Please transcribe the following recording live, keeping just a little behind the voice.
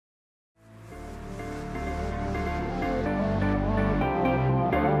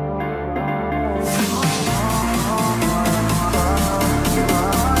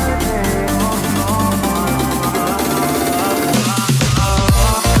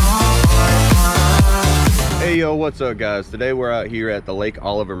what's up, guys? Today we're out here at the Lake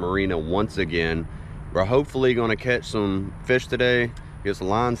Oliver Marina once again. We're hopefully going to catch some fish today, get some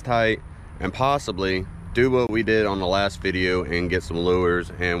lines tight, and possibly do what we did on the last video and get some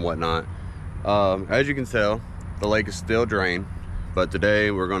lures and whatnot. As you can tell, the lake is still drained, but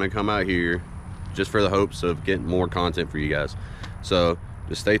today we're going to come out here just for the hopes of getting more content for you guys. So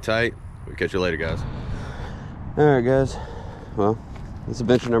just stay tight. We'll catch you later, guys. All right, guys. Well, this is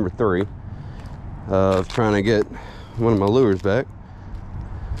adventure number 3 of trying to get one of my lures back,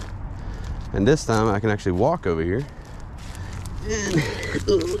 and this time I can actually walk over here and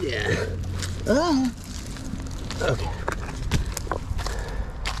oh yeah, okay,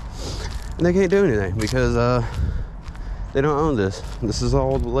 and they can't do anything because they don't own this. This is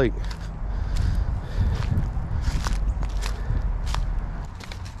all the lake.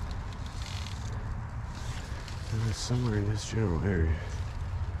 And it's somewhere in this general area.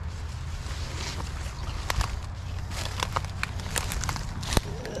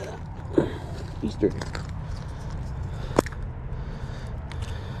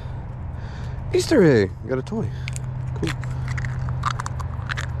 Easter egg. Got a toy. Cool.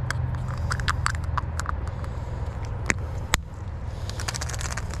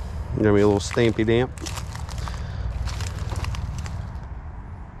 Got me a little stampy damp.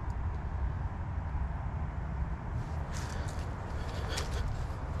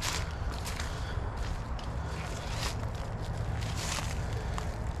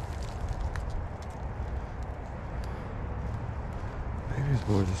 Maybe it's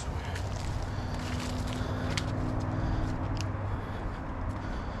more this way.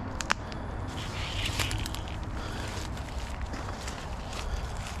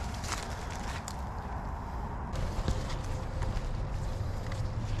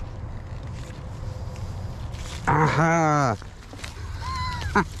 Aha!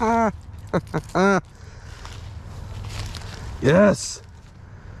 Yes!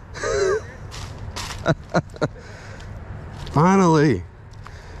 Finally!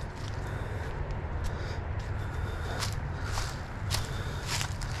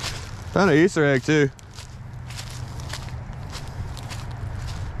 Found an Easter egg too.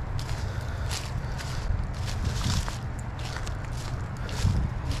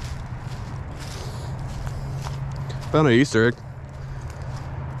 Found an Easter egg.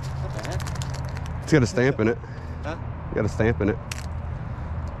 What the heck? It's got a stamp in it. Huh? Got a stamp in it.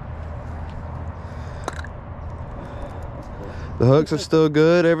 The hooks are still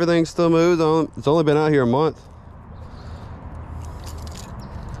good. Everything's still moved. It's only been out here a month.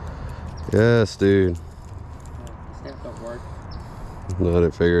 Yes, dude. The stamp don't work. No, I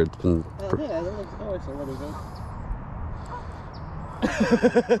didn't figure it's been. Oh, yeah, that looks nice a little bit.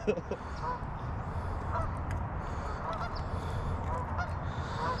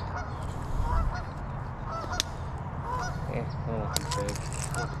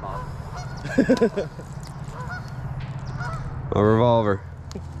 A revolver.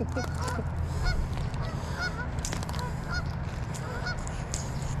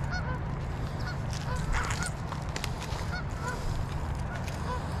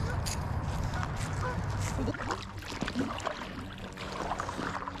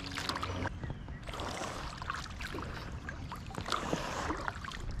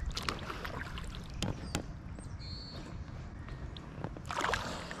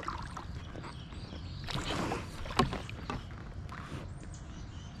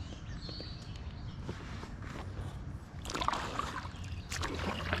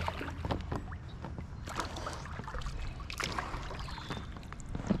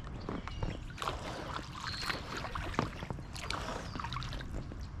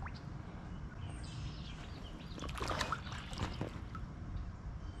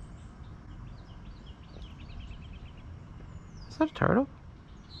 Is that a turtle?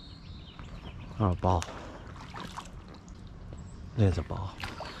 Oh, a ball. It is a ball.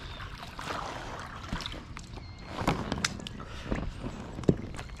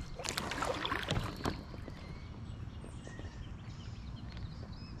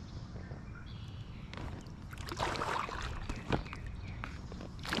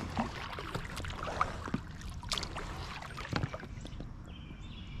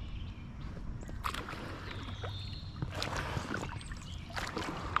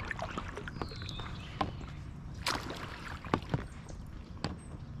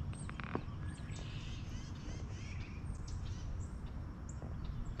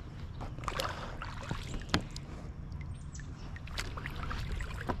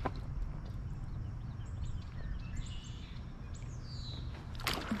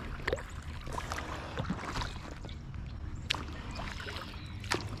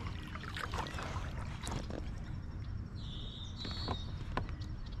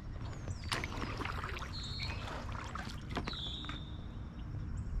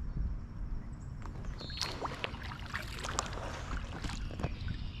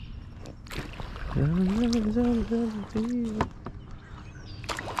 Uh-oh.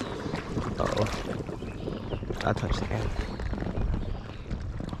 I touched the hand.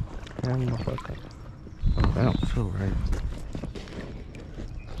 And the fuck up. Oh, that don't feel right.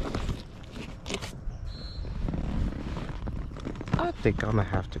 I think I'm gonna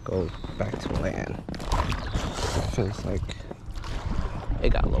have to go back to land. It feels like it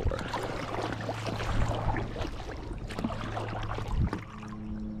got lower.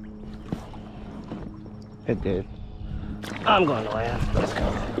 It did. I'm going to land. Let's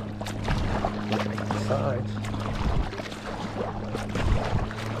go. Let's make the sides.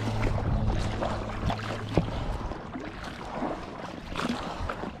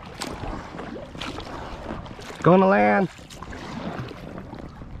 Going to land.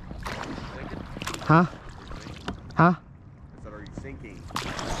 Huh? Huh? I said, are you sinking?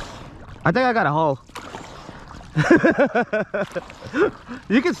 I think I got a hole.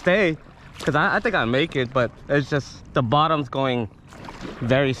 You can stay, because I think I make it, but it's just the bottom's going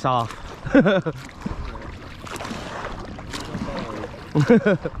very soft. Durability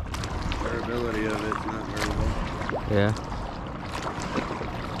of it's not very well. Yeah.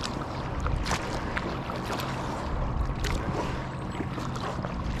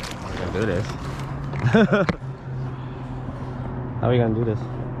 We're gonna do this. How are we gonna do this?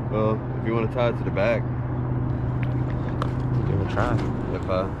 Well, if you want to tie it to the back, Give it a try. if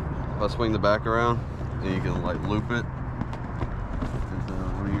I swing the back around, then you can like loop it into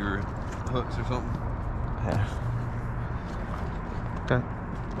one of your hooks or something. Yeah. Okay.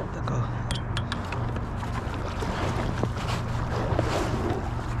 Let go.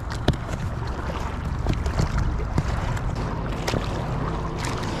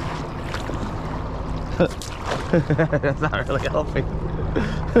 That's not really helping.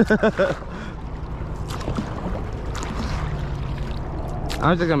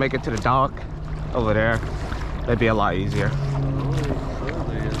 I'm just gonna make it to the dock over there. That'd be a lot easier.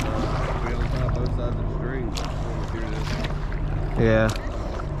 Yeah.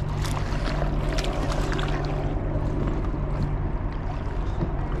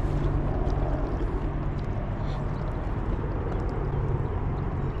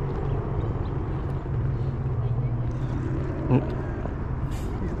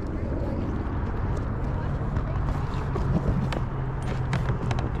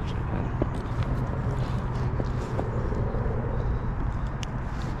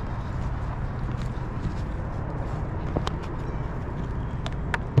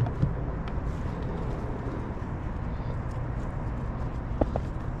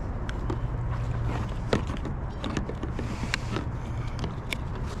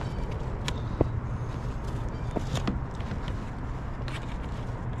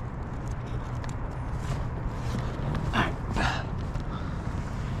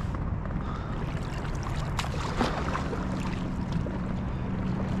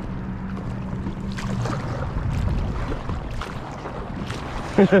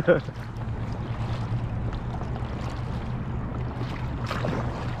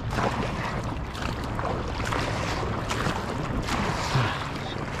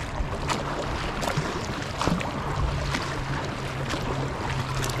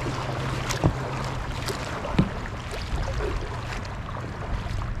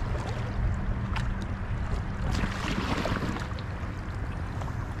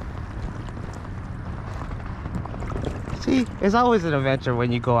 See, it's always an adventure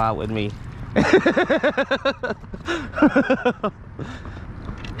when you go out with me.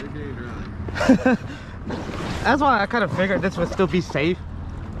 That's why I kind of figured this would still be safe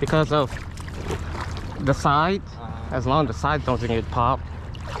because of the sides. As long as the sides don't get popped,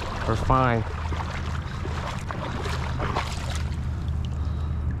 we're fine.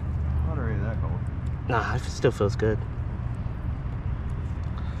 Not really that cold. Nah, it still feels good.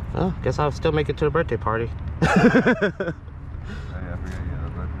 Oh, guess I'll still make it to the birthday party. I forgot you had a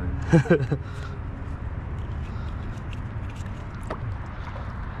birthday.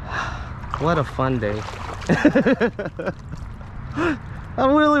 What a fun day. I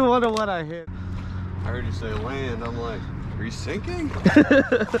really wonder what I hit. I heard you say land. I'm like, are you sinking?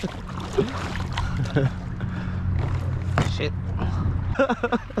 Shit.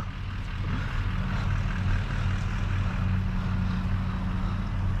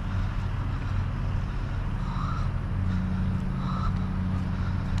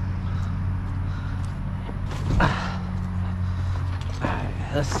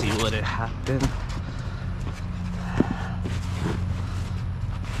 Let's see what it happened.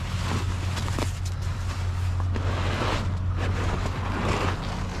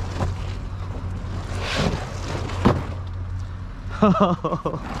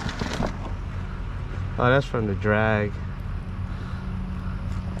 Oh, that's from the drag.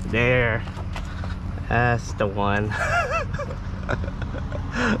 There. That's the one.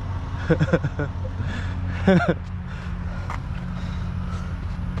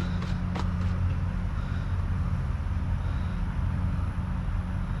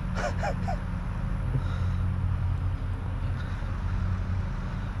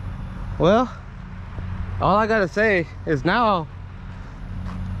 Well, all I gotta say is now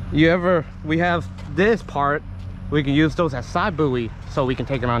we have this part, we can use those as side buoy so we can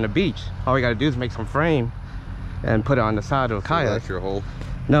take it on the beach. All we gotta do is make some frame and put it on the side of a kayak. That's your hole?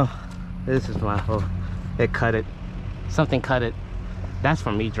 No, this is my hole. It cut it. Something cut it. That's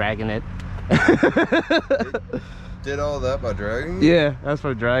from me dragging it. Did all that by dragging? Yeah, that's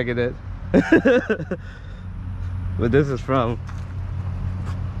for dragging it. But this is from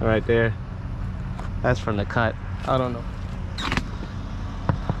right there. That's from the cut. I don't know.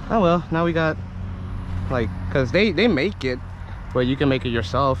 Oh well, now we got like, cause they make it, but you can make it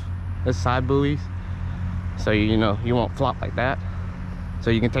yourself. It's side buoys, so you know you won't flop like that.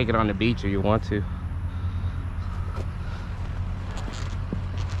 So you can take it on the beach if you want to.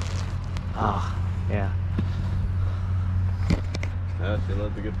 Oh yeah. She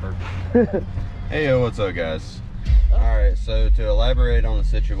loves a good person. Hey yo, what's up guys? Alright, so to elaborate on the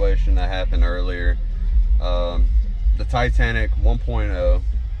situation that happened earlier, the Titanic 1.0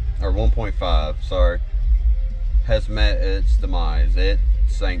 or 1.5, sorry, has met its demise. It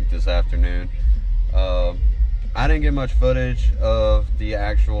sank this afternoon. I didn't get much footage of the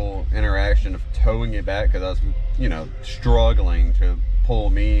actual interaction of towing it back because I was, you know, struggling to pull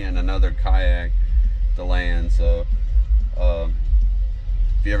me and another kayak to land. So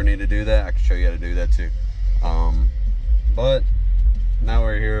if you ever need to do that, I can show you how to do that too. But now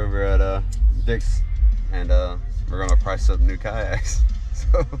we're here over at Dick's, and we're gonna price up new kayaks.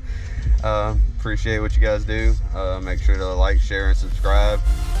 So appreciate what you guys do. Make sure to like, share, and subscribe.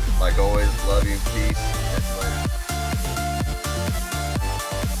 Like always, love you, peace.